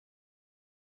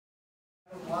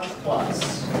Last class,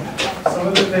 some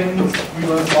of the things we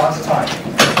learned last time.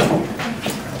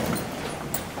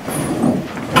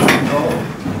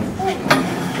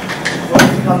 What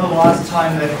was the last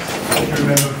time that you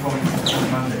remember from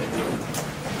Monday?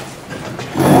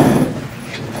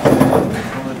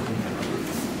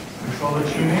 Controller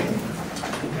tuning.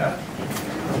 Yeah.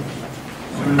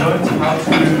 So we learned how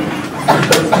to read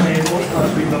those tables, how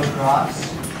to read those graphs.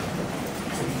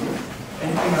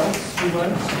 Anything else we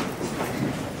learned?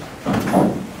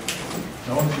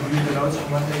 No one's reviewed the notes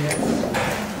from Monday yet?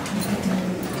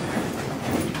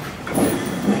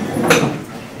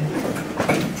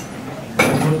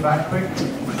 Look back quick.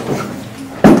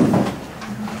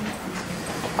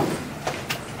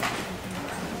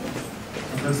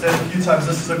 As I've said a few times,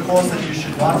 this is a course that you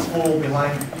should not fall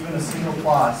behind even a single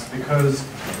class because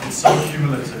it's so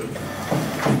cumulative.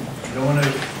 You don't want to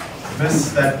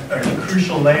miss that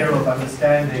crucial layer of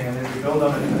understanding, and then we build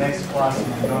on it in the next class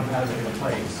and you don't have it in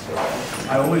place.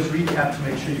 I always recap to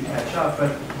make sure you catch up,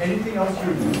 but anything else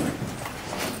you review?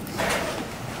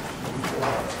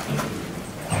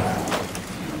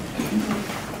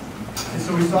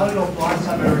 So we started off last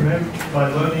time, I remember, by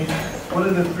learning what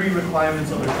are the 3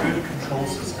 requirements of a good control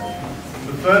system.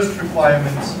 The first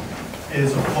requirement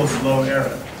is, of course, low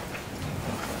error.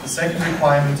 The second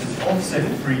requirement is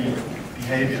offset-free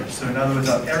behavior. So in other words,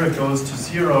 our error goes to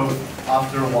 0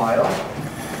 after a while.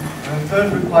 And the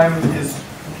third requirement is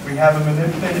we have a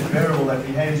manipulated variable that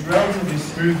behaves relatively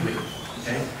smoothly.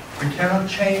 Okay? We cannot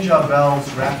change our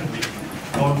valves rapidly,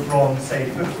 go from, say,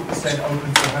 50%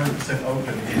 open to 100%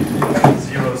 open in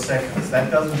 0 seconds. That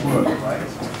doesn't work, right?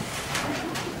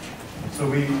 So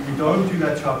we don't do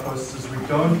that to our processes. We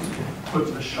don't put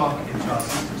a shock into our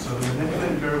system. So the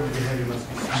manipulated variable behavior must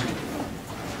be smooth.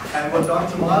 And what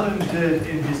Dr. Marlin did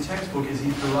in his textbook is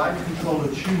he derived controller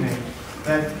tuning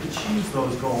that achieves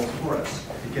those goals for us.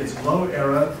 It gets low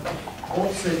error,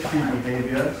 offset-free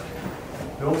behavior.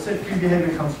 The offset-free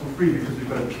behavior comes for free because we've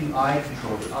got a PI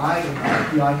controller. The I in our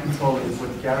PI controller is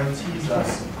what guarantees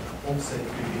us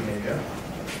offset-free behavior.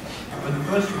 But the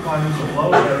first requirement of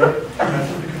low error,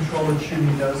 that's what the controller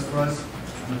tuning does for us.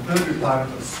 And the third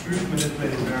requirement of smooth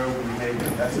manipulated variable behavior,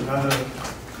 that's another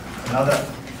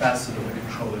facet of the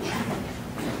controller tuning.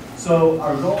 So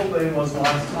our goal then was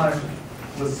last time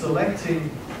was selecting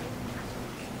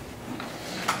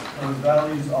those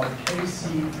values of KC,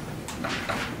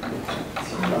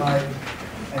 TI,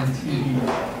 and TB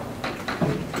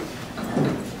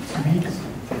to meet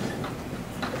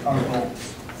our goals.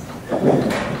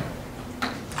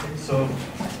 Okay, so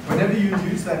whenever you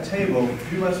use that table,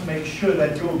 you must make sure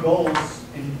that your goals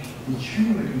in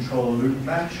tuning the controller loop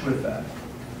match with that.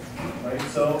 Right?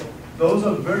 So those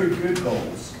are very good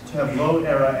goals, to have low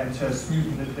error and to have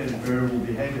smooth manipulated variable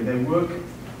behavior. They work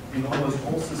in almost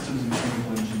all systems in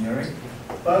chemical engineering.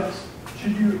 But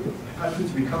should you happen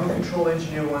to become a control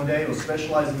engineer one day or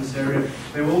specialize in this area,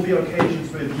 there will be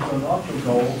occasions where these are not your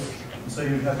goals, and so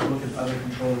you have to look at other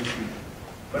controllers too.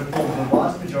 But for the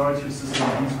vast majority of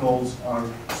systems, these goals are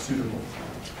suitable.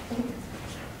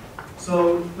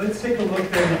 So let's take a look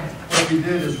then at what we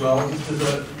did as well. Just as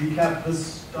a recap,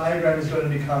 this diagram is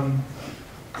going to become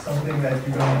something that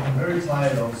you're going to become very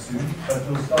tired of soon, but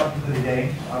we'll start with it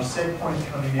again. Our set point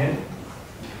coming in.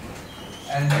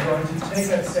 And we're going to take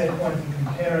that set point and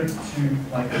compare it to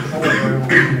my control variable,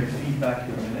 we're going to feedback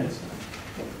in a minute.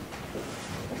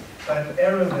 That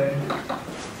error then,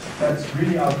 that's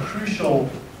really our crucial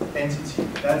entity.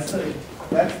 That's the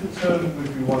term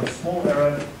which we want a small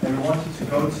error, and we want it to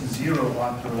go to 0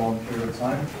 after a long period of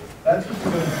time. That's what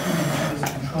we're going to feed into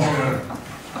this controller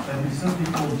that we simply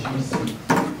call GC.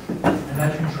 And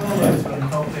that controller is going to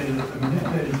calculate a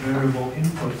manipulated variable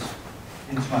input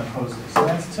into my process. So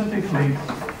that's typically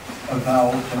a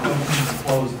valve that opens and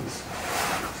closes.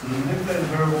 So the manipulated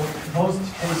variable, in most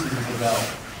cases, is a valve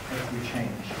that we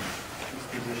change its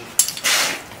position.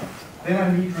 Then I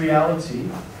meet reality.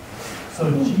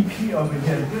 So GP over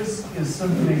here, this is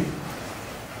simply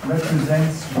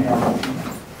represents reality.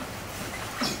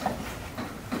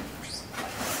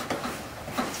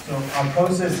 So our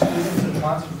process isn't a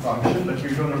transfer function, but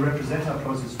we're going to represent our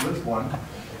process with one.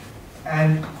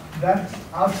 And that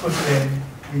output then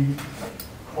we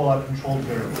call our control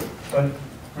variable. But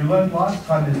we learned last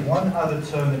time there's one other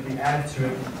term that we add to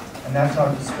it, and that's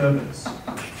our disturbance. So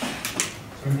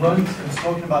we've learned and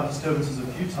spoken about disturbances a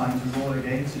few times, we will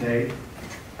again today.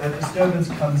 That disturbance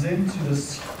comes into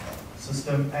this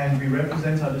system, and we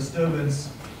represent our disturbance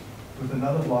with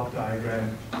another block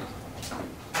diagram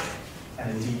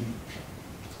and a D.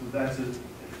 So that's an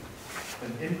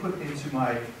input into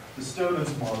my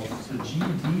disturbance model. So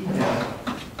GD here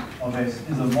of of S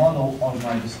is a model of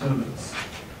my disturbance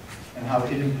and how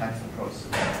it impacts the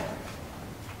process.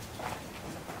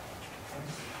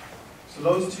 So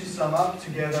those two sum up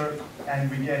together and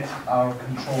we get our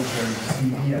control variable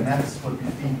CV, and that's what we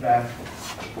feed back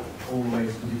all the way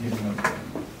to the beginning of it.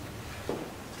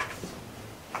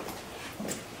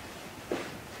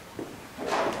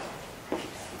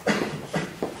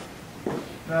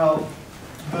 Now,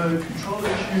 the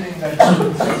controller tuning that you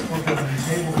in the textbook and the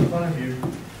table in front of you,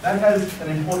 that has an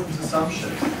important assumption.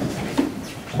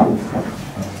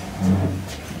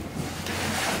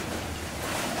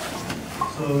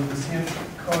 So the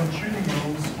Ciancone tuning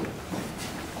rules,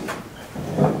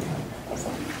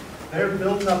 they're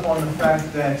built up on the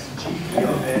fact that GP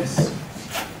of S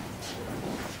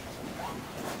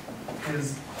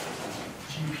is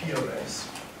GP of S.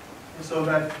 So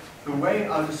that the way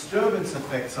our disturbance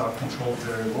affects our control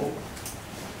variable,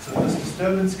 so this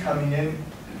disturbance coming in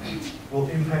will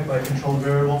impact my control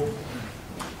variable.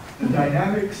 The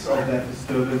dynamics of that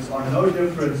disturbance are no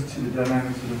different to the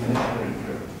dynamics of the manipulated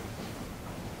variable.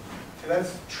 So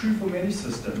that's true for many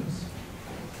systems.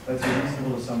 That's a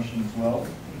reasonable assumption as well.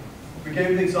 We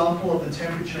gave the example of the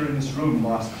temperature in this room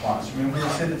last class. Remember we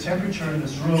said the temperature in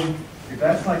this room, if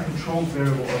that's my control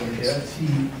variable over here,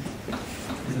 T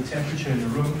is the temperature in the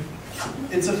room,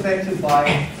 it's affected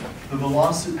by the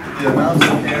velocity, the amount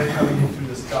of air coming in through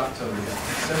this duct over here.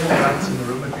 Several ducts in the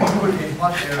room. If we put a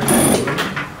hot air in the room,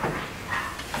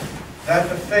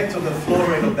 that effect of the flow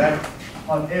rate of that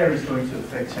hot air is going to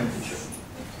affect temperature.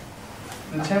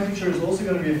 The temperature is also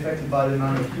going to be affected by the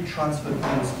amount of heat transfer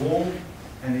through this wall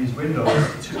and these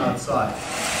windows to outside.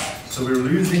 So we're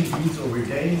losing heat or we're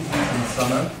gaining heat in the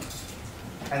summer,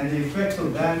 and the effect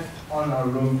of that on our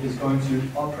room is going to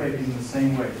operate in the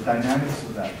same way. The dynamics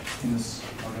of that in this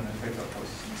are going to affect our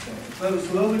process in the same way.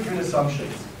 So those are good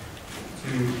assumptions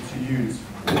to use.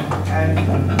 And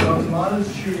Dr.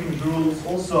 Martin's tuning rules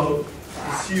also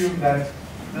assume that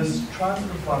this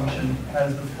transfer function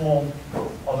has the form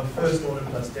of a first order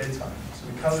plus dead time. So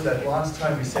we covered that last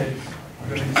time. We said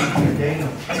we're going to use a gain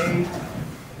of k,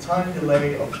 a time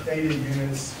delay of theta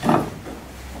units,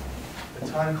 the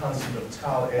time constant of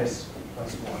tau s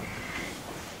plus 1.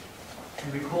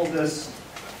 And we call this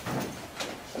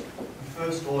the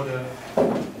first order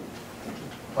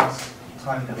plus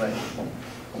time delay.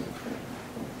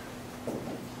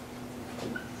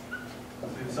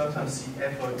 So you sometimes see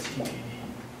FOTD,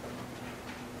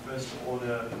 first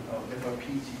order of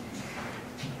FOPTD.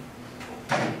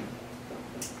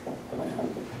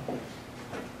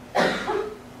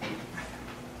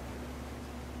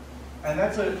 And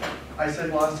that's I said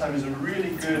last time, is a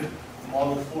really good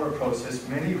model for a process.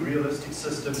 Many realistic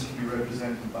systems can be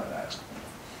represented by that.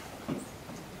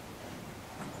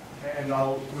 Okay, and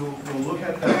we'll look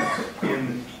at that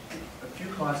in a few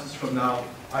classes from now.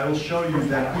 I will show you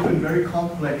that even very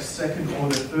complex second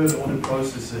order, third order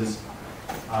processes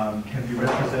can be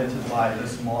represented by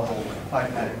this model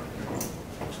quite adequately.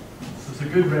 So it's a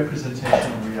good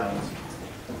representation of reality.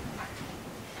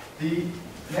 The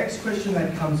next question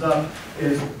that comes up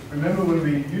is, remember when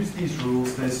we use these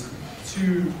rules, there's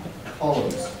two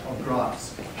columns of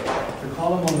graphs. The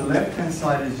column on the left-hand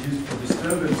side is used for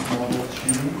disturbance model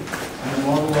tuning, and the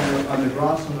model on the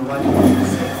graphs on the right is for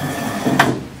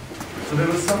second. So there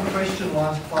was some question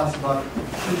last class about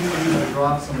should you use the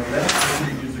graphs on the left or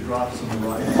should you use the graphs on the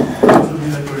right? Those of you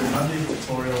that were in Monday's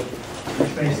tutorial, we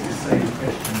faced the same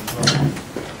question as well.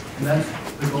 And that's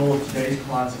the goal of today's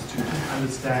class, is to just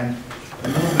understand a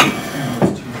little bit between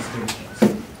those two distinctions.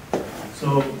 So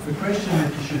the question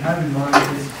that you should have in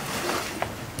mind is,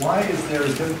 why is there a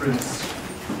difference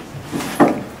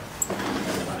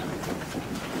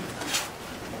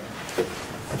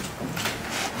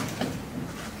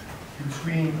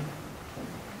between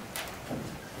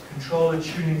controller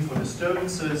tuning for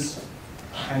disturbances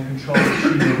and controller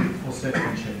tuning for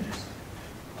settlement changes?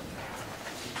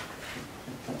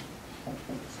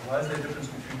 So why is there a difference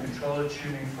between controller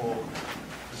tuning for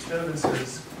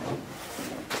disturbances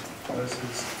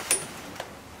versus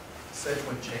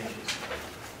settlement changes?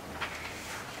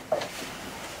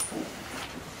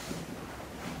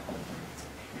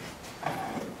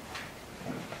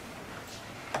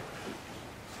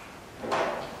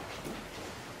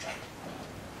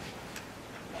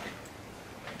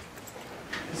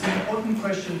 It's an important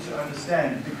question to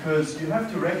understand because you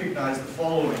have to recognize the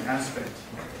following aspect.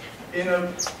 In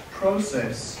a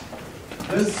process,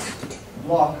 this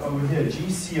block over here,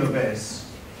 GC of S.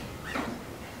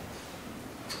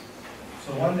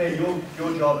 So one day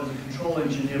your job as a control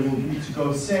engineer will be to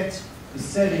go set the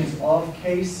settings of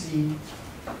KC,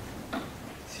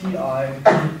 TI,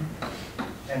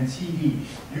 and TD.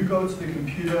 You go to the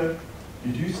computer,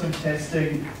 you do some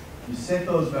testing, you set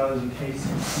those values of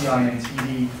KC, CI, and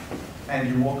TD, and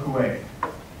you walk away.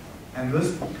 And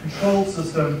this control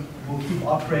system will keep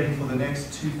operating for the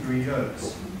next 2-3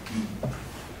 years.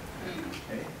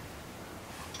 Okay.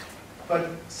 But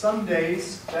some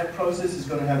days, that process is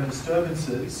going to have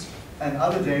disturbances, and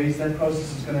other days, that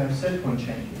process is going to have set point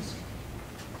changes.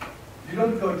 You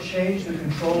don't go change the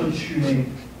controller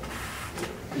tuning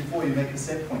before you make a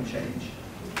set point change.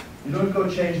 You don't go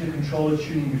change the controller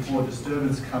tuning before a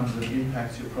disturbance comes that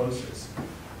impacts your process.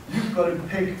 You've got to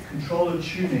pick controller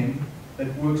tuning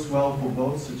that works well for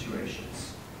both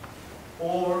situations.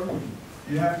 Or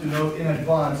you have to know in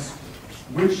advance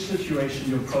which situation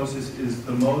your process is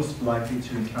the most likely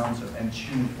to encounter and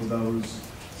tune for those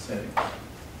settings.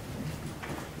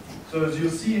 So as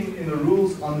you'll see in the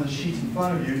rules on the sheet in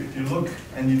front of you, if you look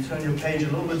and you turn your page a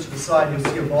little bit to the side,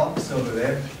 you'll see a box over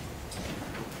there.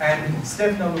 And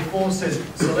step number 4 says,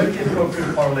 select the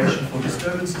appropriate correlation for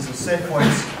disturbances or set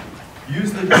points.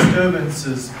 Use the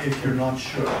disturbances if you're not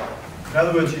sure. In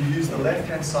other words, you use the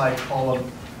left-hand side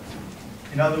column.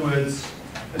 In other words,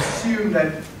 assume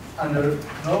that under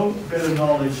no better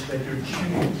knowledge that you're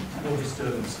tuning for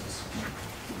disturbances.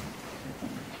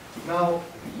 Now,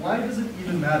 why does it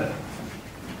even matter?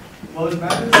 Well, it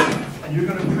matters, and you're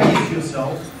going to prove it to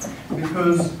yourself,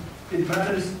 because it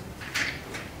matters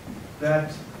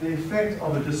that the effect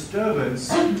of a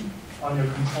disturbance on your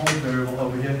control variable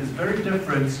over here is very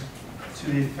different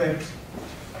to the effect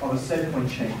of a set point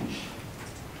change.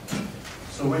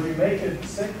 So when you make a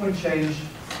set point change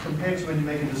compared to when you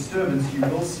make a disturbance, you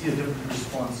will see a different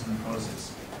response in the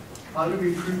process. How do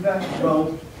we prove that?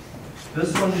 Well,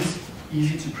 this one is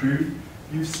easy to prove.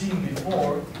 You've seen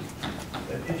before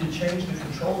that if you change the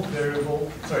control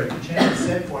variable, if you change the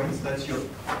set points, that's your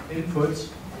input,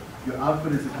 your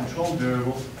output is the control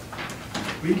variable,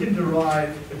 we can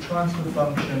derive a transfer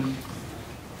function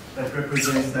that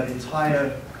represents that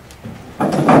entire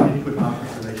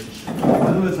input-output relationship. In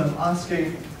other words, I'm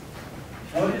asking,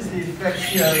 what is the effect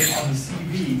here on the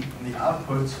CV, on the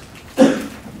output,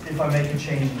 if I make a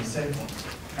change in the set point?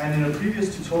 And in a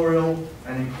previous tutorial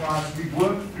and in class, we've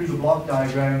worked through the block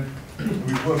diagram,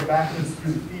 we've worked backwards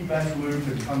through the feedback loop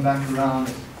and come back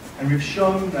around, and we've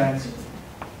shown that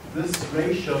this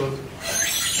ratio of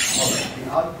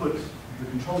the output, the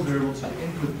control variable to the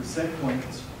input, the set point,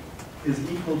 is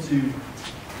equal to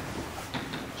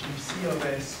GC of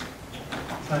S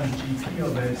times GP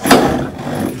of S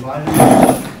divided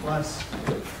by plus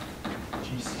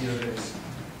GC of S.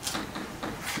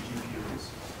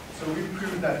 So we've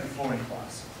proved that before in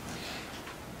class.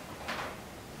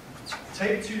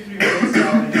 Take 2-3 minutes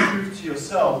now and prove to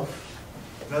yourself.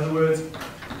 In other words,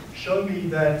 show me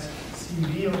that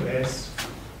CV of S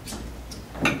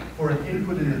for an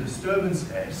input in a disturbance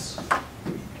S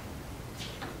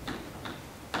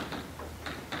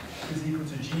is equal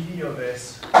to GD of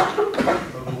S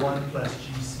over 1 plus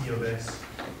GC of S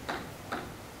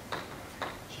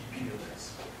GP of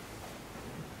S.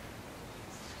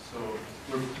 So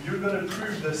you're going to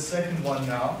prove this second one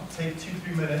now. Take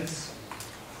 2-3 minutes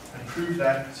and prove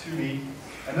that to me.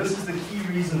 And this is the key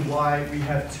reason why we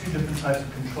have 2 different types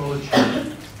of controller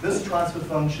tuning. This transfer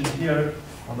function here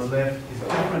on the left is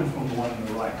different from the one on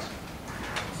the right.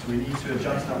 So we need to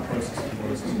adjust our process to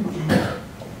those 2.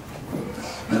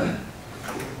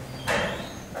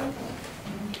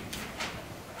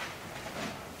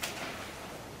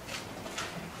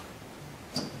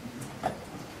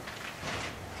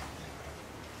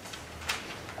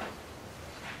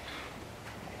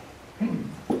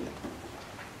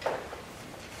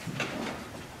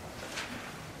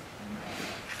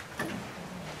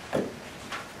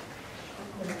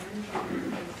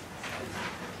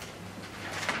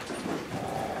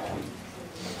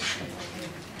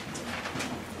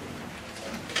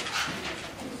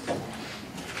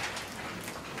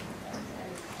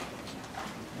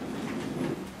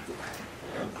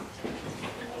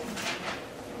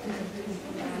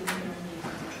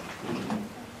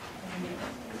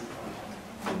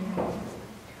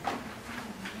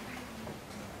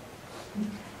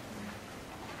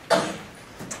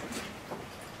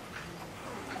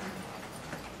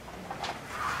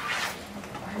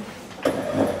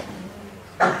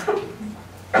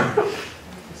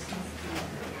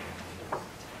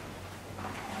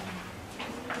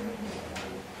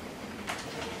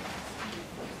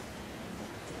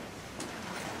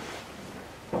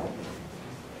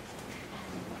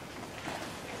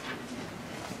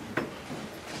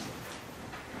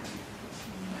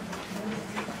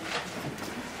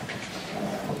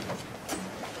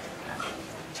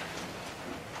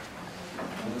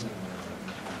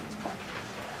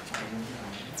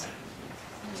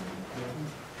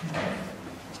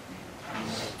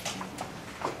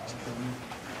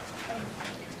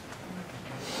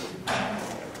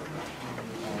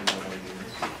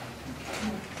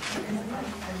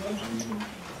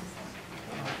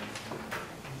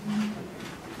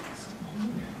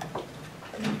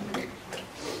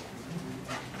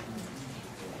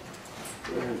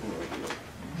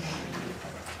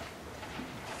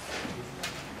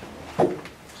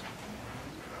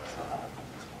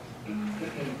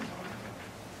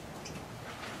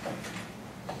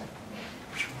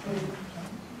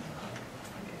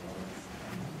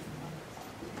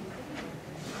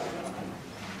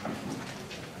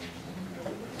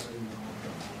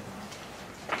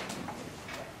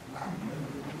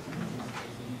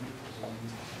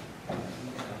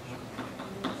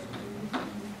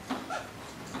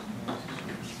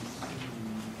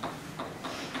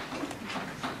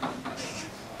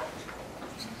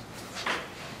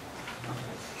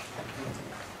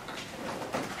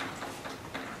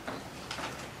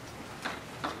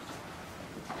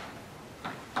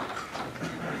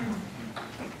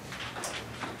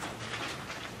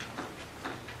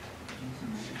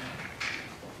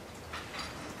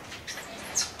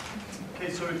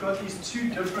 Okay, so we've got these two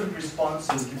different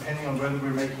responses depending on whether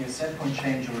we're making a set point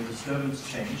change or a disturbance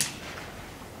change.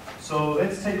 So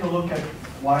let's take a look at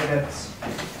why that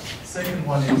second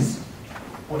one is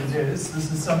what it is.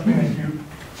 This is something that you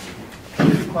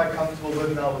should be quite comfortable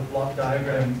with now with block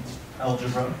diagram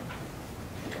algebra.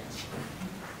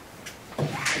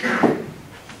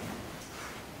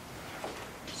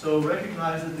 So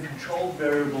recognize that the control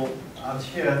variable out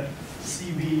here,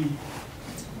 CV,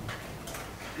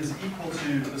 is equal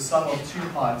to the sum of two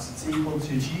parts. It's equal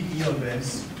to GE of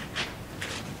S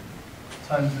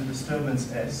times the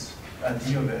disturbance S,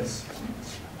 D of S,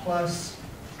 plus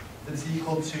it's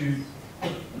equal to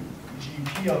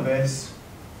GP of S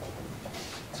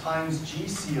times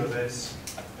GC of S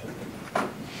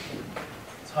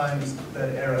times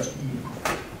that error E.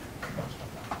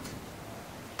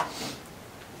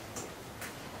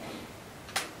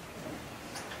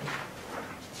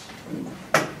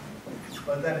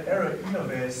 But that error E of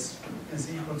S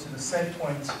is equal to the set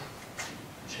point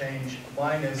change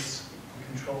minus the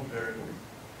control variable.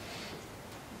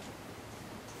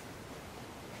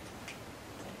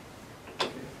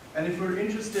 And if we're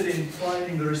interested in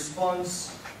finding the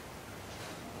response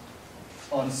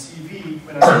on CV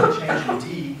when I make a change in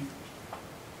D,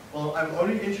 well, I'm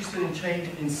only interested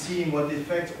in seeing what the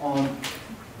effect on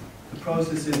the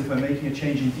process is if I'm making a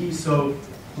change in D. So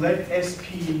let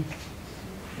SP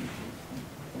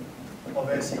of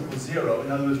S equals 0.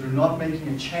 In other words, we're not making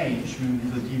a change.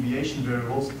 These are deviation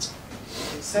variables.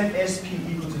 Set SP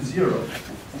equal to 0.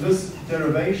 This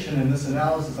derivation and this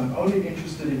analysis, I'm only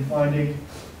interested in finding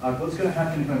what's going to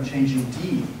happen if I'm changing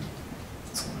D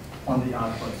on the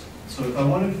output. So if I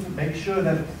want to make sure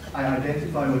that I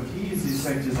identify what D's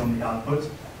effect is on the output,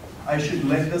 I should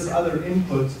let this other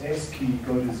input, SP,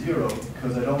 go to 0,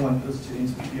 because I don't want this to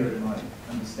interfere in my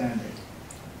understanding.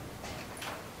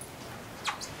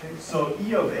 Okay, so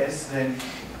E of S then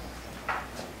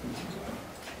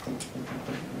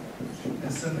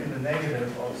is simply the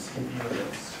negative of CV of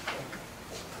S.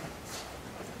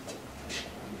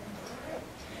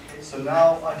 Okay, so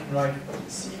now I can write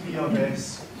CV of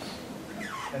S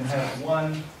and have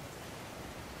 1,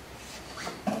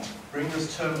 bring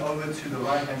this term over to the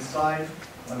right-hand side.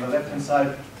 On the left-hand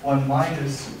side, 1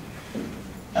 minus G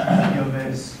of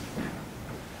S,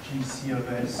 GC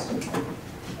of S,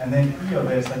 and then E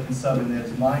of S I can sub in there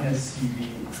as minus CV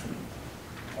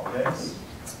of S.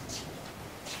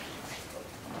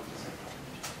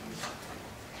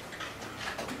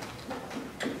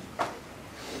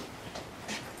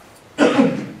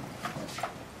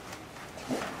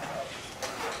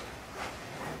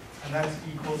 And that's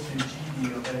equal to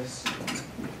GD of S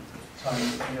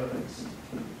times E of S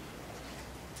on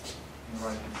the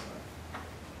right hand side.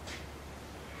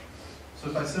 So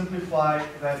if I simplify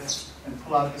that and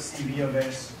pull out the CV of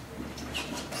S,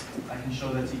 I can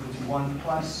show that's equal to 1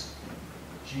 plus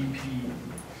GP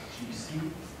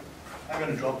GC. I'm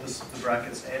going to drop the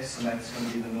brackets S, and that's going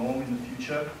to be the norm in the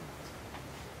future,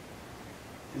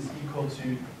 is equal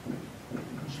to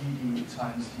GD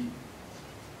times D.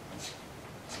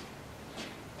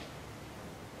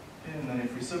 And then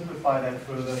if we simplify that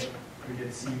further, we get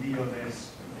CV of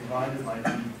S divided by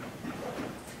D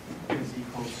is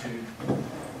equal to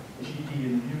GD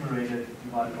in the numerator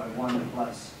divided by 1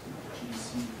 plus GC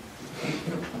in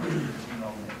the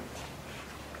denominator.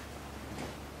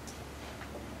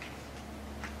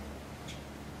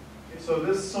 Okay, so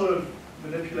this sort of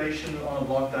manipulation on a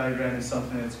block diagram is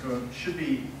something that's should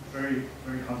be very,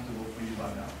 very comfortable for you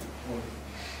by now. Or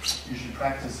you should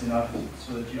practice enough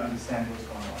so that you understand what's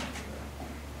going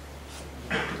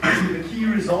on. The key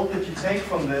result that you take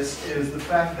from this is the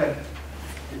fact that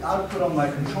the output on my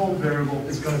control variable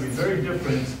is going to be very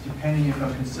different depending if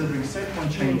I'm considering set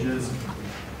point changes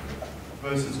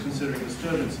versus considering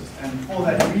disturbances. And for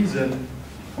that reason,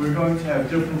 we're going to have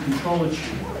different control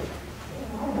issues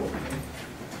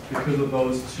because of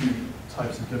those two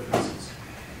types of differences.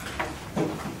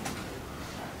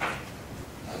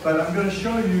 But I'm going to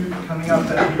show you coming up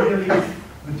that really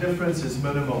the difference is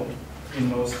minimal in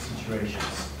most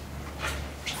situations.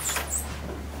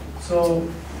 So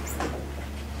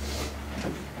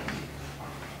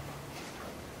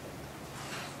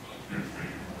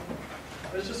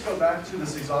let's just go back to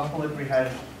this example that we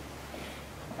had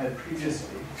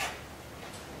previously.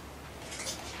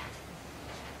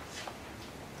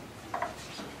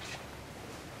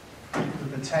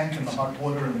 With the tank and the hot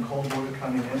water and the cold water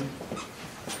coming in.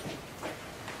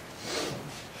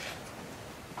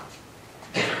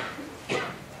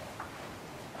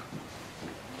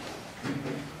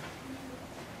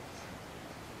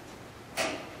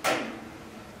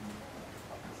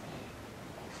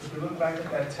 Back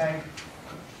at that tank,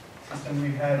 system,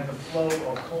 we had the flow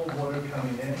of cold water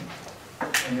coming in,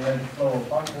 and we had the flow of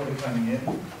hot water coming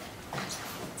in.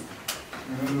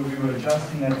 Remember, we were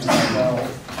adjusting that with the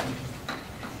valve.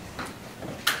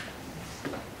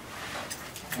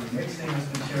 We're mixing this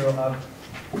material up,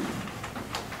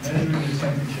 measuring the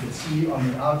temperature T on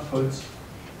the output,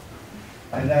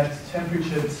 and that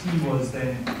temperature T was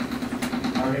then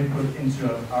our input into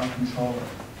our controller.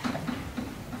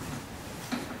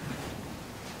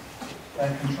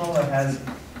 That controller has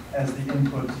as the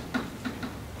input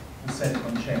the set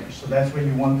point change. So that's where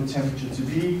you want the temperature to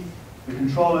be. The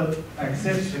controller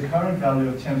accepts the current value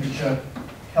of temperature,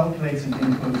 calculates an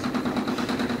input,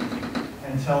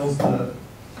 and tells the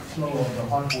flow of the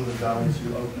hot water valve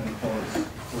to open and close.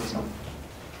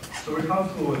 So we're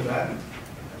comfortable with that.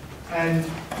 And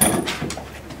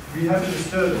we have a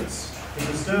disturbance. The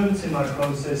disturbance in my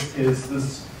process is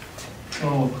this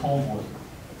flow of cold water.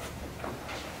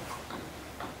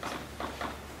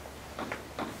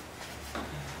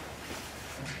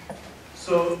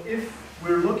 So if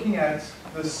we're looking at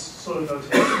this sort of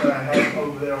notation that I have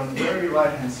over there on the very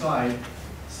right-hand side,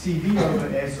 CV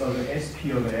over S over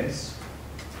SP over S,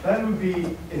 that would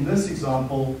be, in this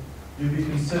example, you'd be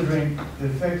considering the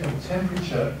effect of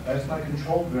temperature. That's my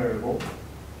control variable.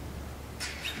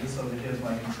 This over here is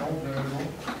my control variable.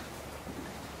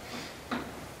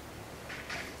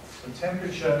 So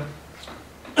temperature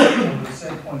over the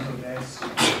set point of S.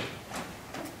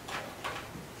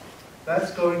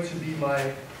 That's going to be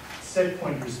my set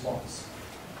point response.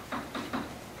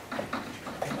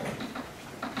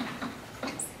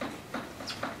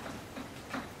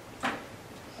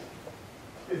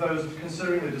 If I was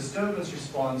considering the disturbance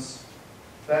response,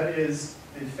 that is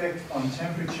the effect on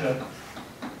temperature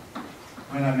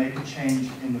when I make a change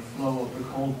in the flow of the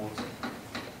cold water,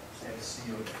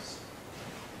 FC or S.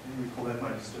 We call that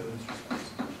my disturbance response.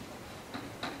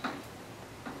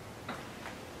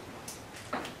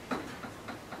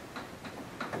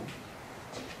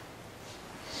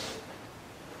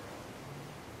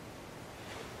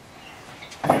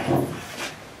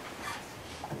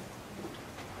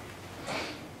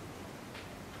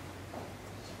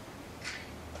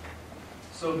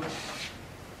 So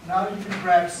now you can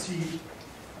perhaps see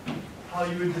how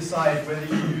you would decide whether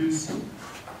you use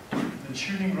the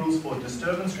tuning rules for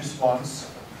disturbance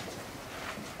response,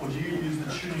 or do you use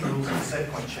the tuning rules for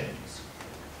set point changes.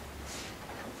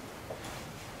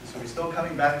 So we're still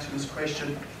coming back to this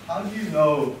question, how do you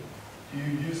know, do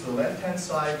you use the left-hand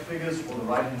side figures or the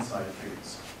right-hand side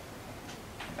figures?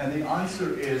 And the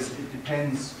answer is, it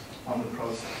depends on the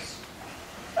process,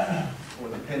 or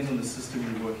it depends on the system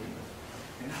you're working with.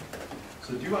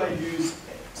 So do I use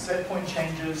set point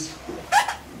changes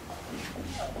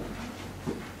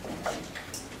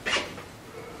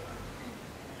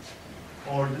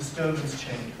or disturbance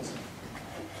changes?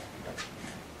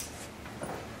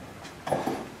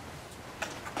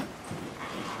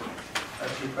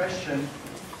 That's your question.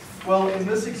 Well, in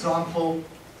this example,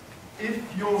 if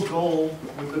your goal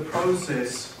with the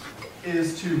process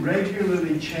is to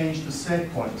regularly change the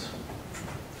set point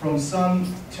from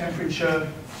some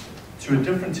temperature to a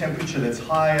different temperature that's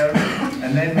higher,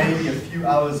 and then maybe a few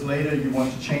hours later you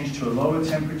want to change to a lower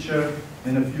temperature,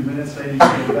 then a few minutes later you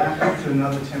go back up to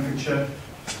another temperature.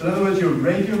 So in other words, you're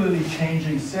regularly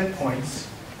changing set points.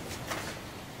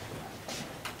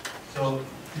 So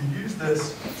you use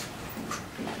this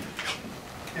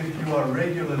if you are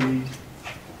regularly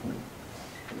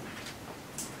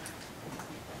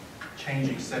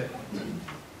changing set points.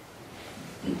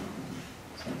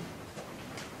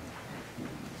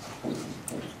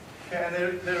 And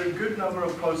there are a good number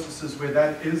of processes where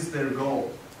that is their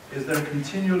goal, is they're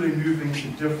continually moving to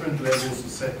different levels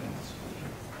of set points.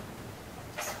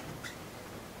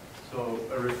 So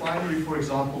a refinery, for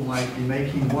example, might be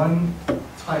making one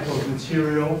type of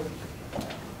material,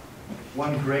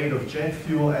 one grade of jet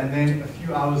fuel, and then a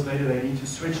few hours later they need to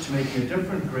switch to making a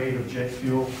different grade of jet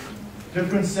fuel.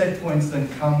 Different set points then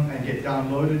come and get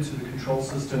downloaded to the control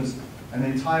systems, and the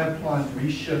entire plant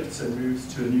reshifts and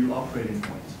moves to a new operating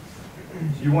point.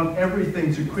 So you want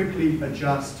everything to quickly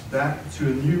adjust back to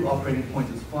a new operating point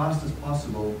as fast as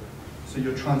possible, so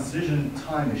your transition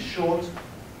time is short,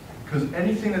 because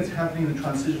anything that's happening in the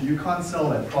transition, you can't sell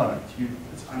that product.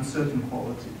 It's uncertain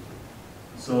quality.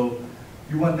 So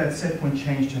you want that set point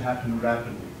change to happen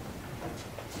rapidly.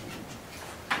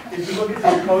 If you look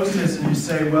at the process and you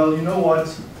say, well, you know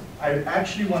what, I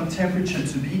actually want temperature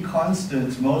to be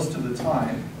constant most of the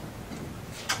time,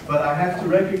 but I have to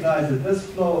recognize that this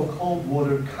flow of cold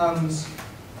water comes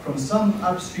from some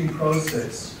upstream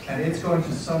process, and it's going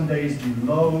to some days be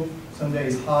low, some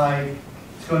days high.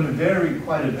 It's going to vary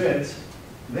quite a bit.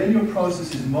 then your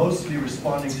process is mostly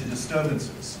responding to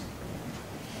disturbances.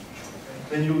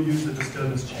 Then you'll use the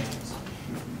disturbance changes.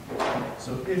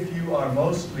 So if you are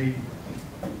mostly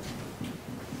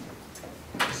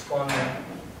responding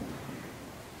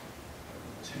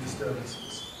to disturbances.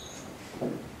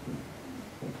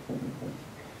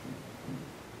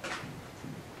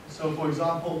 So for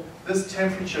example, this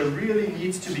temperature really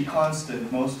needs to be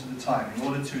constant most of the time in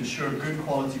order to ensure a good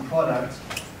quality product.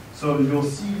 So your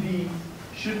CV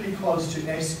should be close to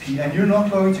SP, and you're not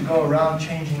going to go around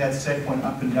changing that set point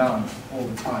up and down all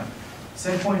the time.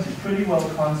 Set point is pretty well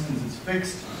constant, it's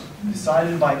fixed,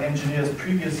 decided by engineers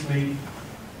previously.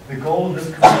 The goal of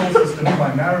this control system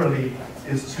primarily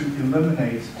is to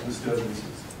eliminate disturbances.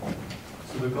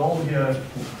 So the goal here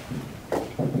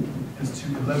is to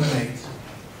eliminate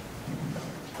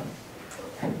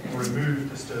or remove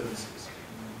disturbances.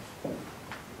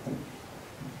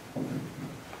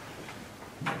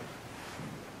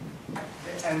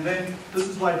 And then this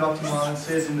is why Dr. Marlin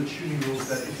says in the tuning rules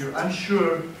that if you're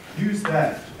unsure, use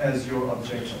that as your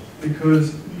objective,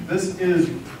 because this is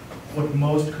what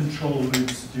most control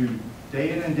loops do.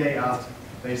 Day in and day out,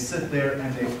 they sit there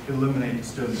and they eliminate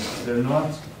disturbances. They're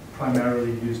not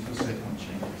primarily used for set point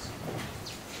changes.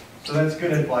 So that's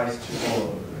good advice to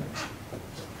follow.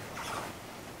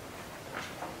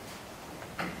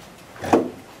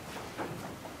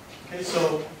 Okay,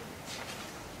 so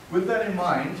with that in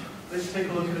mind, let's take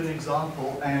a look at an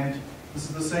example, and this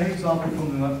is the same example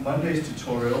from the Monday's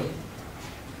tutorial.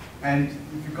 And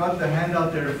if you've got the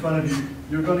handout there in front of you,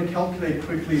 you're going to calculate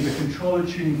quickly the controller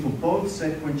tuning for both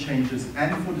set point changes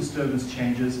and for disturbance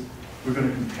changes. We're going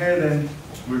to compare them,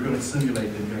 we're going to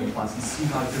simulate them during class and see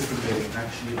how different they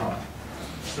actually are.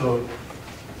 So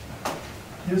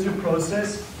here's your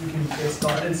process. You can get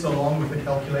started so along with the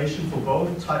calculation for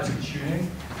both types of tuning.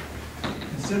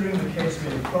 Considering the case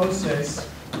where the process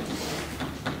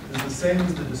is the same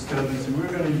as the disturbance, and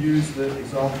we're going to use the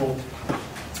example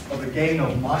of a gain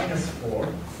of -4.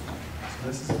 So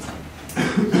this is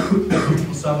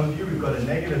for some of you, we've got a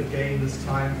negative gain this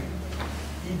time,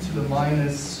 e to the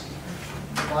minus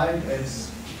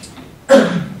 5s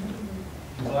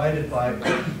divided by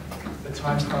the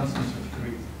time constant of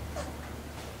 3.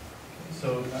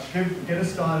 So get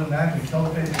us started on that. We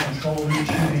calculate the control loop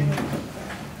tuning,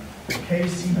 the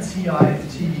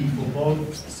ChE3P4 for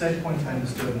both set point and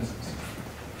disturbances.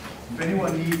 If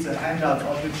anyone needs a handout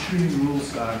of the tuning rules,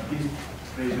 please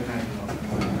raise your hand.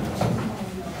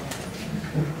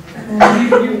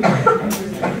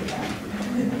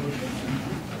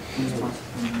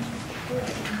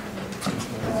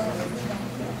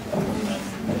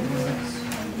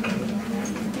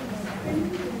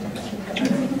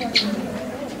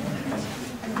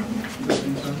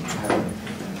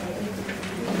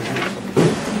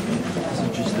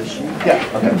 Yeah,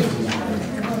 okay.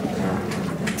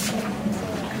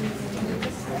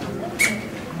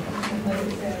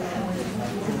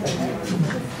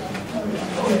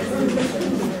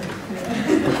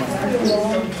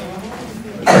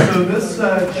 So this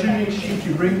tuning sheet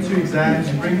you bring to exams,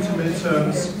 you bring to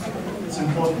midterms, it's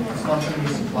important, it's not going to be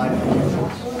supplied for you.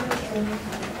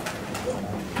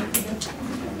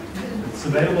 It's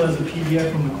available as a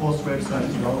PDF from the course website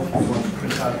as well if you want to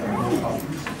print out more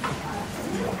copies.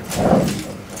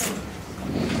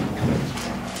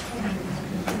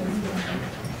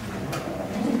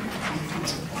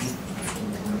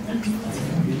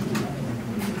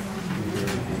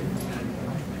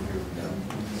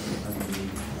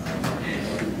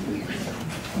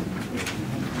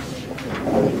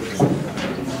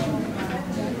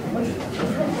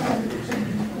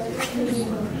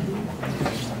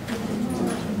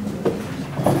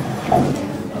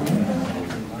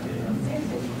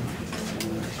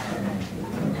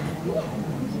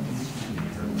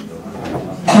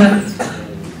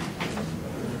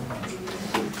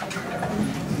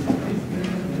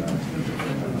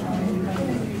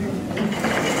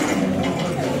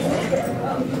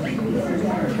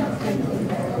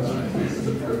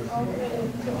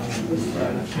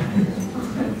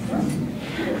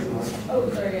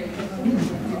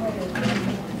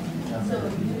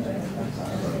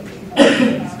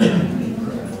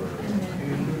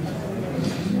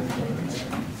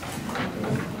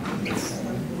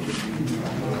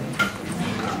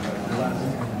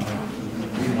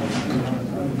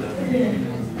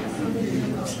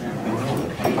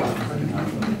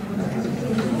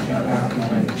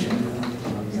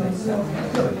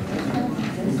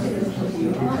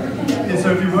 Okay,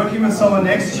 so if you're working with someone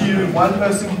next to you, one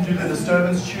person can do the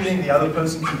disturbance tuning, the other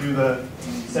person can do the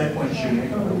set point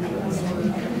tuning.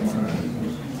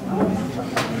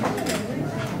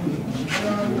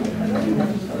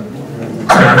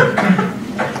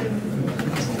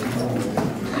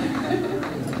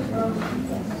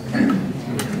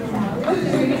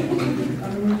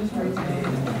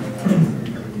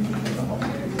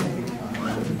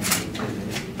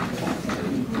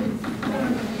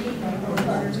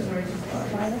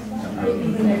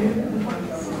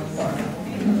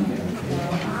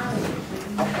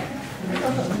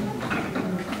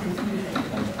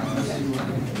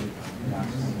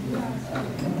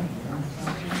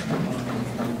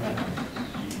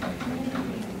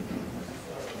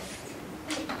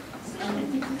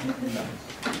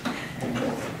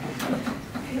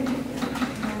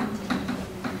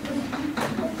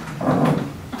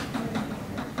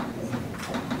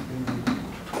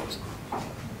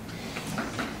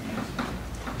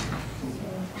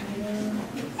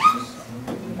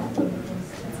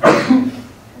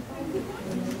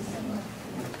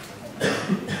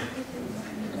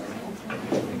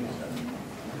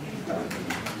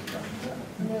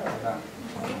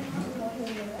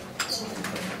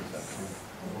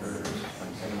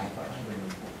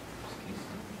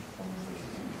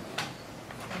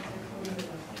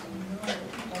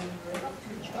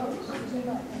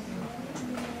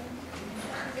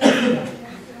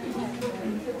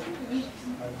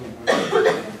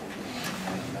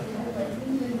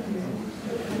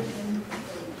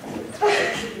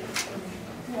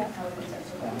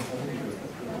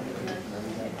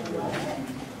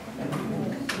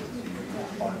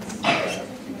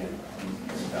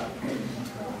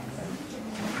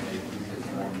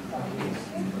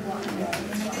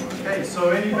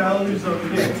 values over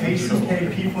here?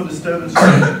 KCKP for disturbance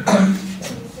tuning.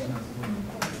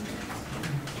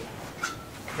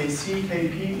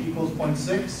 KCKP equals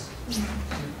 0.6.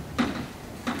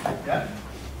 Yeah?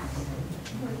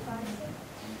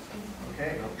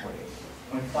 Okay.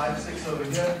 0.56 over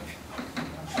here.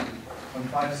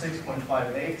 0.56,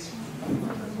 0.58.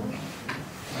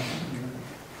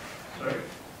 Sorry?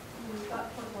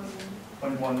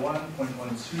 0.11,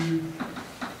 0.12.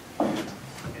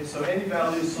 Okay, so any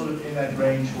value sort of in that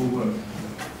range will work.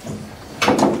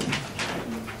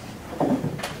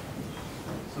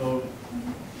 So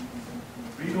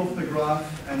read off the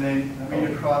graph and then read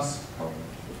across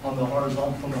on the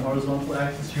horizontal, from the horizontal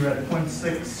axis. You're at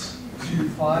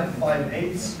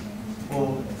 0.62558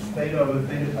 for theta over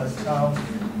theta plus tau.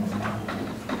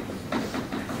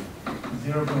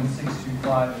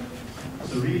 0.625.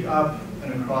 So read up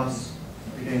and across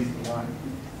against the line.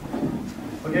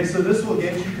 Okay, so this will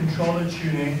get you controller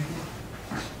tuning.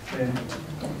 Then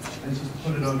let's just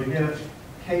put it over here.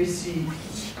 KC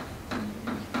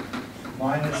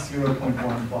minus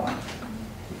 0.15.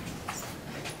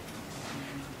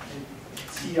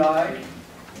 TI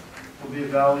will be a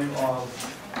value of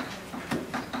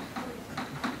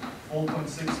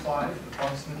 4.65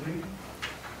 approximately.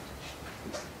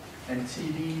 And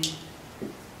TD,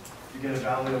 you get a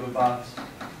value of about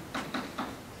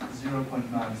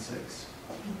 0.96.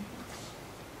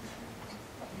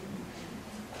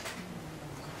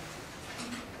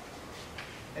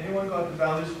 Anyone got the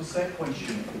values for set point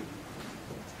tuning?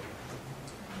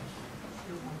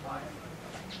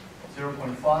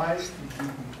 0.5.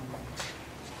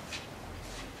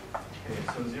 Okay,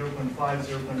 so 0.5,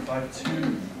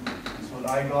 0.52 is what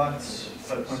I got.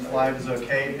 0.5 is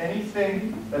okay.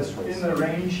 Anything that's in the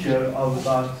range here of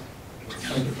about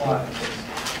 0.5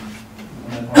 on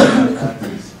that horizontal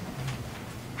axis.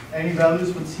 Any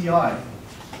values for TI?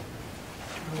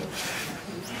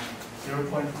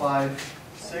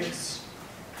 0.56.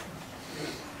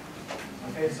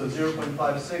 Okay, so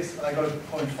 0.56. I got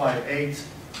 0.58.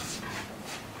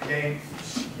 Again,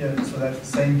 here, so that's the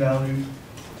same value.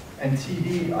 And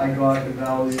TD, I got a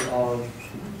value of,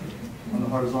 on the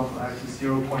horizontal axis,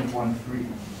 0.13.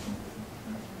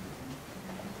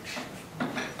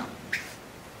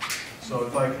 So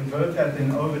if I convert that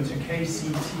then over to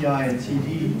KC, TI, and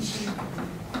TD,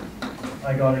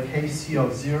 I got a KC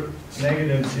of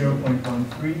negative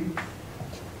 0.13.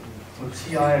 For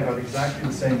TI, I got exactly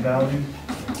the same value,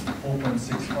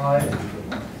 4.65.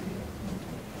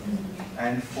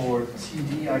 And for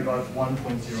TD, I got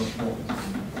 1.04.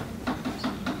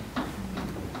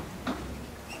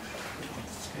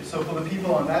 So for the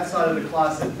people on that side of the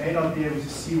class that may not be able to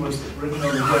see what's written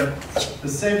over here, the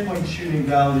set point tuning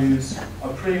values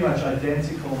are pretty much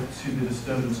identical to the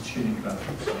disturbance tuning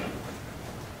values.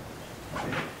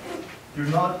 Okay. You're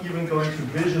not even going to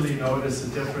visually notice a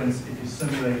difference if you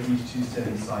simulate these two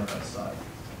settings side by side.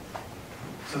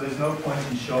 So there's no point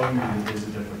in showing you that there's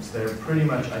a difference. They're pretty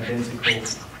much identical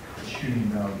tuning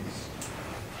values.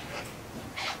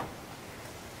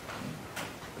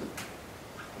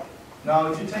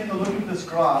 Now, if you take a look at this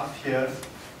graph here,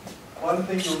 one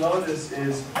thing you'll notice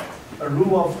is a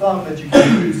rule of thumb that you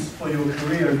can use for your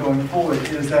career going forward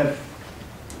is that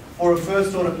for a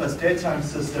first order plus dead time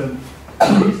system,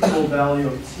 the reasonable value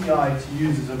of TI to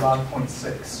use is about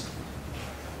 0.6.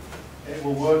 It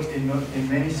will work in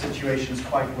many situations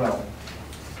quite well.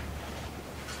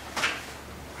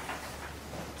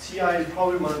 TI is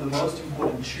probably one of the most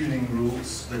important tuning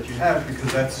rules that you have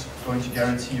because that's going to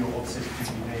guarantee your offset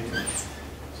behavior.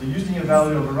 So using a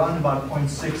value of around about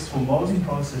 0.6 for most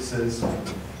processes,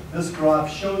 this graph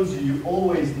shows you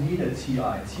always need a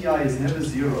TI. TI is never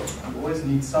 0. You always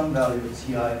need some value of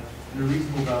TI, and a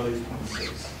reasonable value is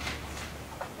 0.6.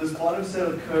 This bottom set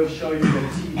of curves show you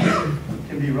that T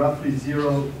can be roughly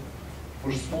 0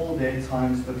 for small dead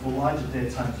times, but for larger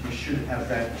dead times, you should have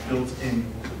that built-in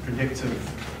predictive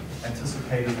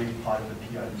anticipatively part of the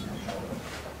PID controller.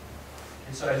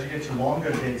 Okay, so as you get to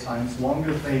longer dead times,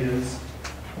 longer thetas,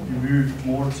 you move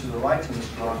more to the right of this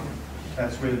graph.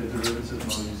 That's where the derivative mode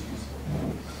is useful.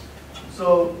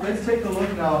 So let's take a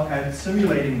look now at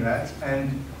simulating that,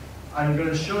 and I'm going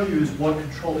to show you what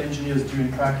control engineers do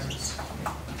in practice.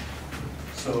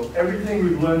 So everything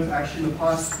we've learned actually in the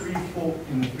past 3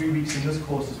 weeks in this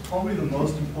course is probably the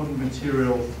most important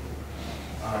material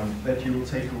that you will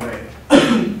take away.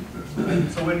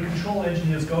 So when control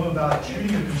engineers go about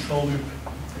tuning a control loop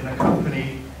in a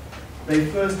company, they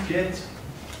first get,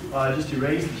 just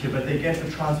erase it here, but they get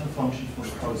the transfer function for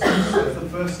the process. That's the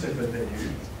first step that they do.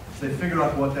 So they figure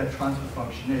out what that transfer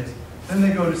function is. Then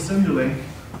they go to Simulink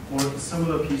or a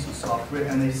similar piece of software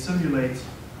and they simulate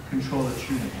controller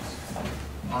tunings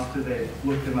after they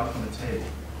look them up on the table.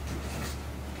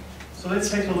 So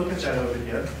let's take a look at that over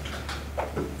here,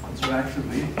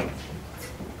 interactively.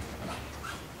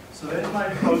 So there's my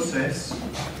process,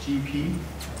 GP,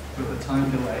 with a time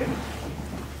delay.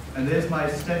 And there's my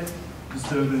step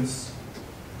disturbance,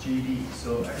 GD.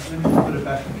 So actually, let me put it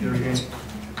back up here again.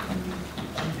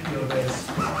 GP of S,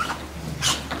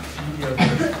 GD of S,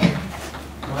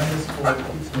 minus 4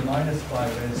 to the minus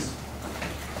 5S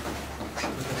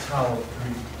with a tau of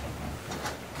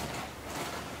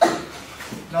 3.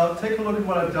 Now take a look at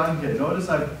what I've done here. Notice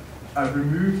I've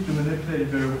removed the manipulated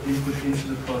variable input into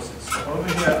the process. So over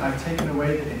here, I've taken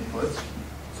away the input.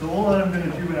 So all that I'm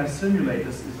going to do when I simulate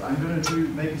this is I'm going to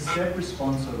make a step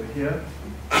response over here.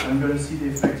 I'm going to see the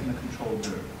effect in the control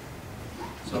variable.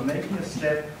 So I'm making a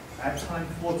step at time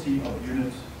 40 of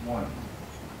unit 1.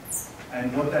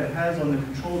 And what that has on the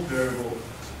control variable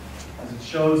is it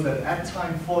shows that at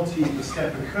time 40 the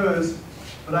step occurs,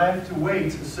 but I have to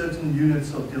wait a certain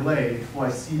units of delay before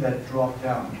I see that drop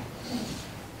down.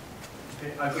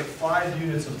 Okay, I've got 5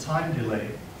 units of time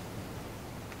delay.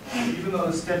 And even though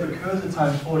the step occurs at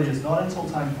time 40, it's not until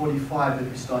time 45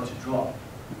 that we start to drop.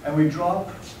 And we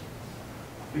drop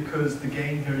because the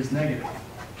gain here is negative.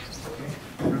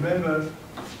 Okay? Remember,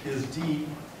 here's D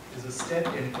is a step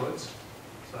input.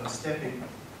 So I'm stepping,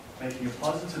 making a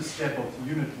positive step of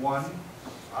unit 1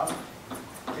 up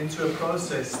into a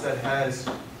process that has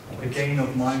a gain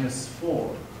of minus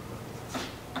 4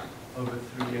 over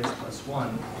 3s plus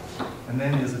 1. And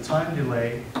then there's a time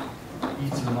delay, e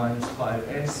to the minus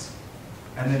 5s,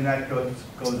 and then that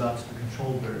goes out to the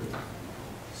control variable.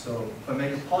 So if I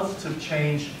make a positive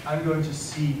change, I'm going to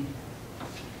see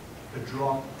a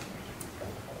drop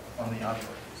on the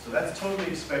output. So that's totally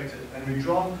expected. And we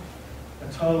drop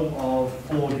a total of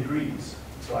 4 degrees.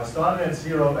 So I started at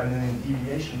 0, and then in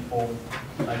deviation form,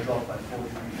 I drop by 4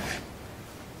 degrees.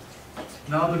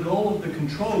 Now the goal of the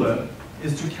controller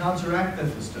is to counteract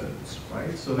that disturbance,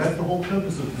 right? So that's the whole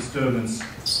purpose of disturbances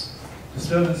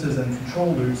and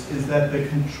control loops, is that the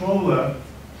controller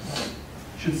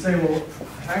should say, well,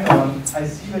 hang on, I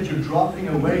see that you're dropping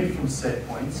away from set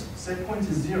points. Set point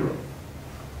is 0.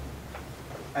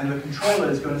 And the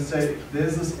controller is going to say,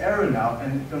 there's this error now,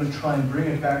 and it's going to try and bring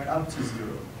it back up to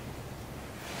 0.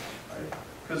 Right?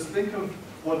 Because think of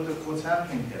what's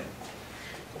happening here.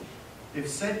 If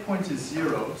set point is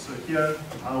 0, so here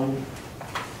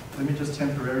let me just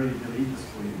temporarily delete this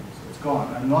for you. So it's gone.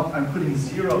 I'm putting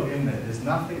 0 in there. There's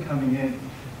nothing coming in.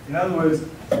 In other words,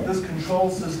 this control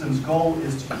system's goal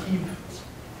is to keep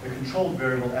the control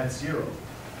variable at 0.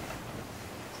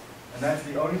 And that's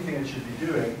the only thing it should be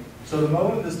doing. So the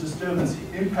moment this disturbance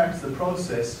impacts the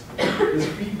process, this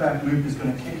feedback loop is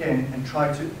going to kick in and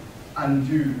try to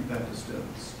undo that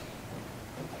disturbance.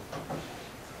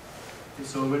 Okay,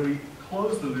 so when we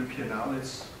close the loop here now,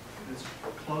 let's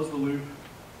close the loop.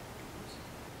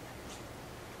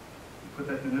 Put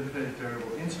that manipulated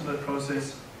variable into the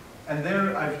process. And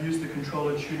there I've used the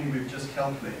controller tuning we've just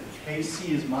calculated. KC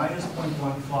is minus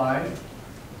 0.15.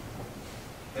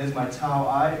 There's my tau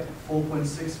I,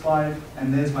 4.65,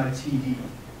 and there's my TD,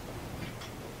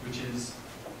 which is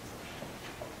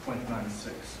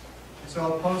 0.96. So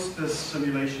I'll post this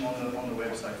simulation on the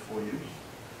website for you.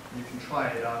 You can try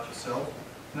it out yourself.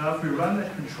 Now if we run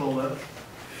that controller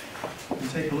and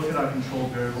take a look at our control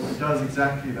variable, it does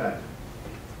exactly that.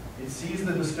 It sees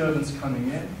the disturbance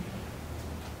coming in,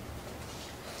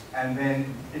 and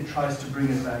then it tries to bring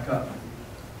it back up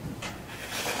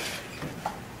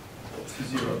to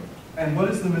 0. And what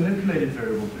is the manipulated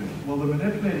variable doing? Well, the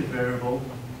manipulated variable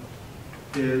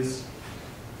is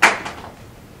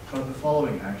got the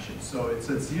following action. So it's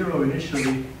at 0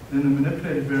 initially, then the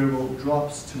manipulated variable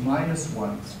drops to minus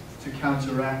 1 to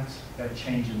counteract that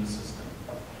change in the system.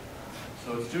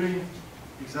 So it's doing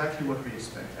exactly what we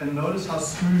expect. And notice how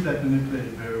smooth that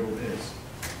manipulated variable is.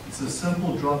 It's a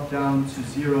simple drop down to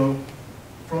 0,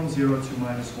 from 0 to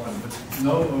minus 1, with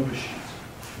no overshoot.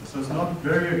 So it's not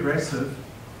very aggressive,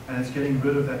 and it's getting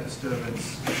rid of that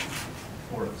disturbance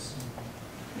for us.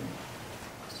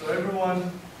 So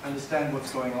everyone understand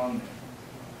what's going on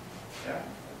there?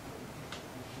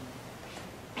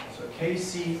 Yeah? So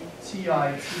KC, TI,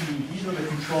 TD, these are the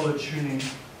controller tuning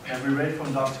that we read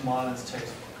from Dr. Marlin's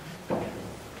textbook.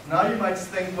 Now you might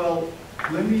think, well,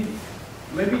 let me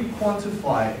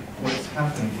quantify what's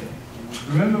happening here.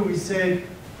 Remember we said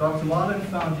Dr. Marlin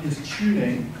found his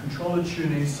tuning, controller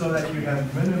tuning, so that you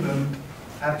have minimum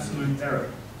absolute error.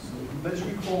 So let's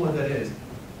recall what that is.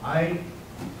 IAE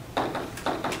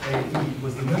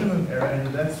was the minimum error,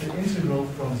 and that's the integral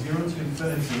from 0 to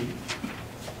infinity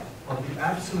of the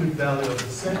absolute value of the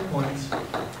set point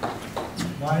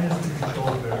minus the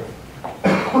control variable,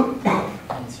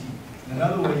 dt.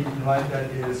 Another way you can write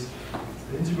that is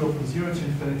the integral from 0 to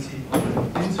infinity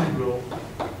of the integral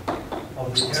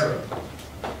of the error.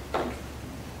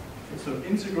 So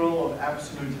integral of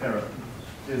absolute error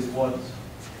is what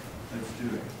it's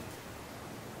doing.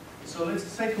 So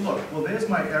let's take a look. Well, there's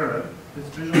my error. Let's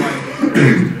visualize what the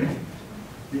error is doing.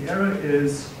 The error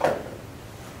is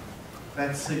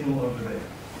that signal over there.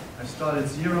 I start at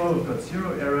 0, I've got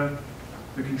 0 error.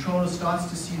 The controller starts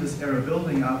to see this error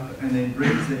building up and then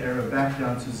brings the error back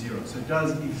down to 0. So it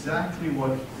does exactly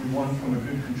what we want from a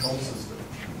good control system.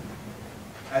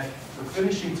 At the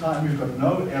finishing time, we've got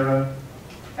no error,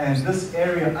 and this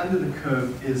area under the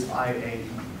curve is IAE.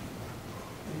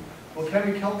 Well,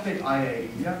 can we calculate IAE?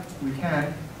 Yeah, we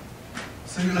can.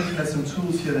 Simulation has some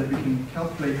tools here that we can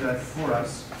calculate that for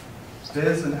us.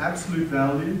 There's an absolute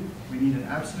value. We need an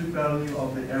absolute value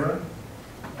of the error,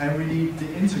 and we need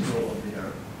the integral of the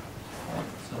error.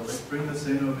 So let's bring this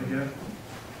in over here.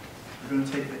 We're going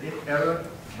to take the error,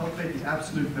 calculate the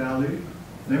absolute value,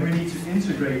 then we need to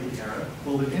integrate the error.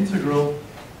 Well, the integral,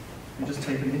 we just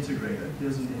take an integrator.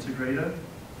 Here's an integrator.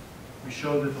 We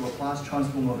show that the Laplace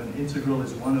transform of an integral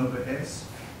is 1 over s.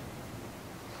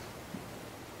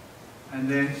 And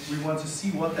then we want to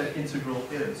see what that integral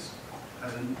is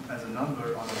as a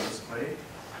number on a display.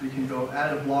 We can go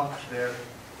add a block there.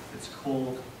 It's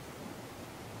called,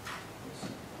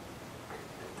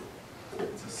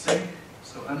 it's a sink.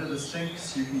 So under the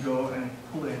sinks, you can go and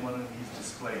pull in one of these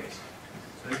displays.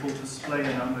 So it will display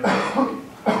a number.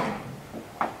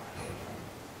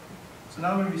 So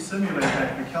now when we simulate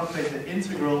that, we calculate the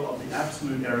integral of the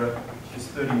absolute error is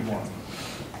 31.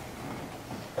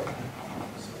 So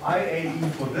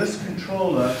IAE for this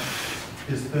controller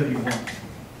is 31.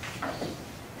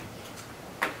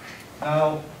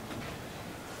 Now,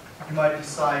 you might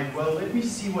decide, well, let me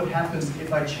see what happens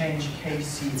if I change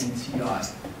KC and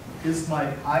TI. Is my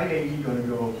IAE going to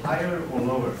go higher or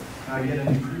lower? Can I get an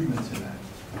improvement in that?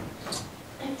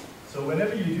 So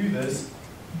whenever you do this,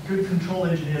 good control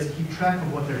engineers keep track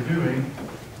of what they're doing,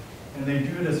 and they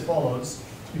do it as follows.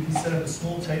 You can set up a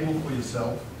small table for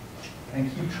yourself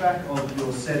and keep track of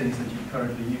your settings that you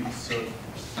currently use. So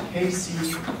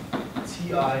KC,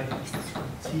 TI,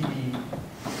 TD,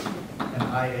 and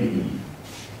IAE.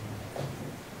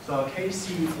 So our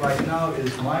KC right now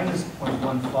is minus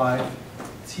 0.15,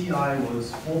 TI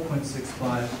was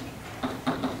 4.65,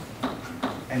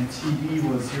 and TD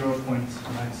was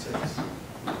 0.96.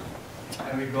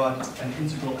 And we got an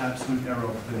integral absolute error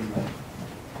of 31.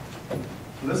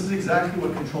 So this is exactly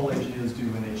what control engineers do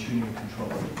when they're tuning a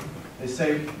controller. They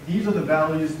say, these are the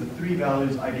values, the 3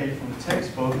 values I get from the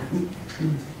textbook.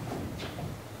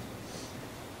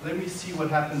 Let me see what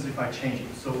happens if I change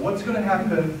it. So what's going to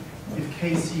happen if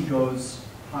KC goes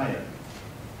higher?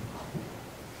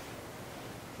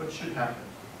 What should happen?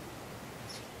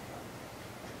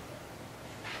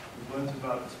 We've learned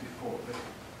about this before. The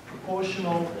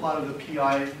proportional part of the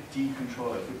PID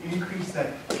controller. If we increase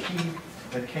that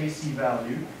KC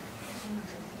value,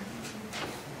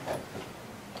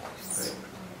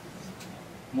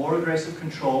 more aggressive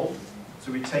control,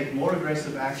 so we take more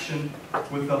aggressive action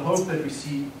with the hope that we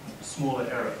see smaller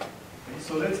error. Okay,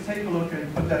 so let's take a look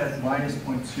and put that at minus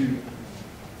 0.2.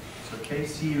 So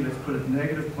KC, let's put it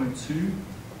negative 0.2.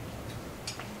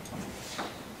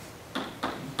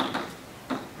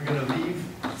 We're going to leave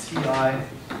TI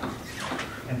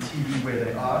and TD where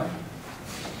they are.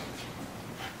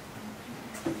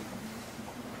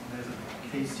 There's a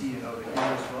KC over here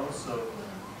as well, so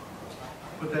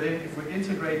put that in. If we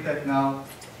integrate that now,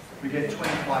 we get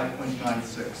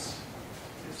 25.96.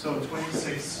 So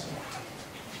 26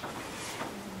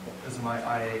 is my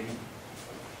IAE.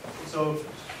 So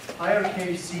higher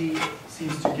KC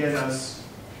seems to get us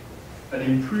an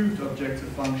improved objective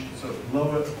function, so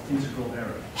lower integral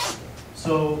error.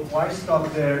 So why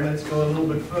stop there? Let's go a little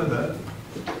bit further.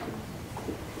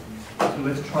 So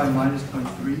let's try minus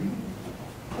 0.3.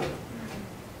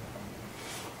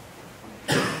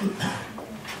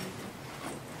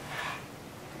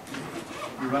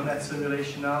 We run that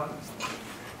simulation now.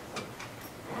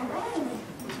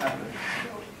 What's happening?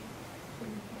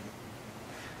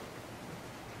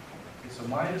 Okay, so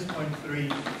minus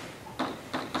 0.3.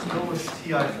 Still with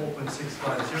TI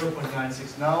 4.65,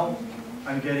 0.96. Now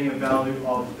I'm getting a value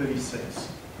of 36.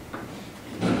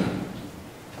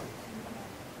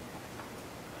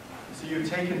 So you've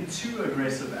taken too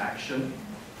aggressive action.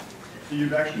 So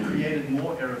you've actually created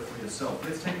more error for yourself.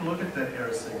 Let's take a look at that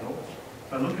error signal.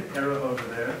 If I look at error over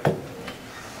there,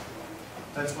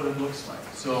 That's what it looks like.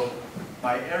 So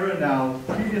my error now,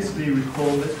 previously recall,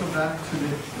 let's go back to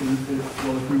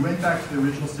well, if we went back to the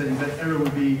original setting, that error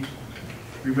would be,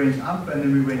 we went up and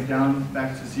then we went down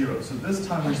back to 0. So this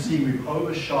time we're seeing we've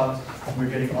overshot and we're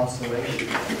getting oscillation.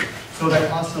 So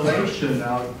that oscillation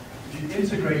now, if you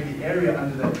integrate the area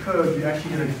under that curve, you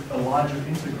actually get a larger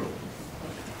integral.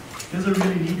 Here's a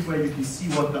really neat way you can see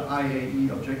what the IAE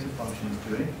objective function is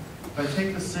doing. If I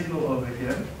take the signal over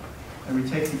here, and we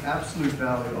take the absolute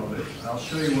value of it, and I'll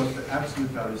show you what the absolute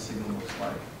value signal looks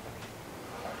like.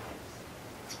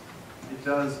 It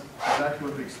does exactly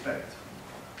what we expect.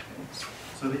 Okay.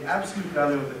 So the absolute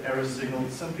value of the error signal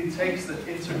simply takes the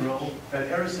integral, that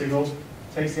error signal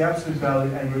takes the absolute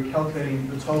value, and we're calculating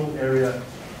the total area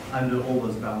under all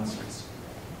those bounces.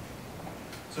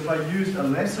 So if I used a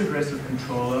less aggressive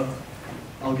controller,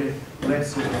 I'll get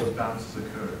less of those bounces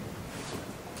occurring.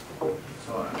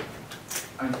 So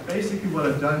and basically what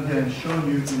I've done here and shown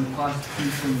you in the past few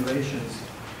simulations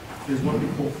is what we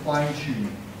call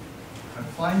fine-tuning. I'm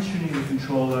fine-tuning the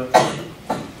controller,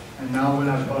 and now when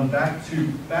I've gone back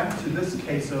to this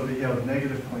case over here of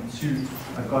 -0.2,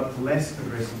 I've got less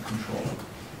aggressive control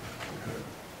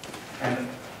and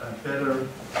a better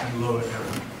and lower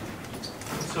error.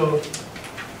 So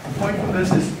the point of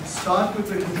this is start with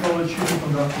the controller tuning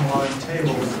from Dr. Marlin's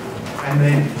tables, and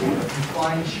then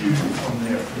fine-tune from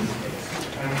there in this case.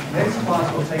 And next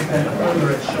class we'll take that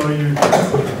further and show you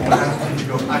what happens if you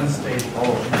go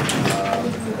unstable.